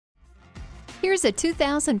Here's a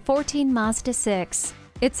 2014 Mazda 6.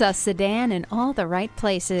 It's a sedan in all the right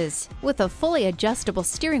places. With a fully adjustable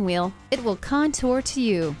steering wheel, it will contour to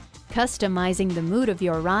you. Customizing the mood of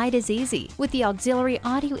your ride is easy with the auxiliary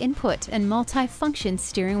audio input and multi-function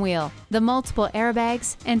steering wheel. The multiple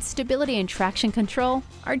airbags and stability and traction control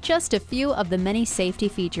are just a few of the many safety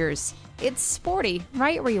features. It's sporty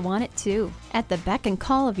right where you want it to, at the beck and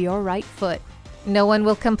call of your right foot. No one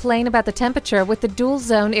will complain about the temperature with the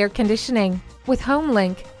dual-zone air conditioning. With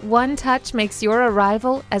HomeLink, one touch makes your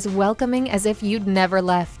arrival as welcoming as if you'd never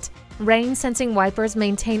left. Rain-sensing wipers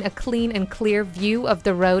maintain a clean and clear view of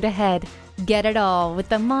the road ahead. Get it all with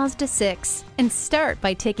the Mazda 6 and start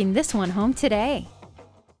by taking this one home today.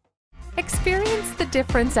 Experience the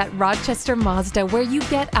difference at Rochester Mazda, where you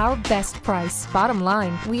get our best price. Bottom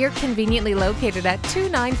line, we are conveniently located at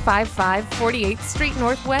 2955 48th Street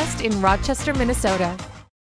Northwest in Rochester, Minnesota.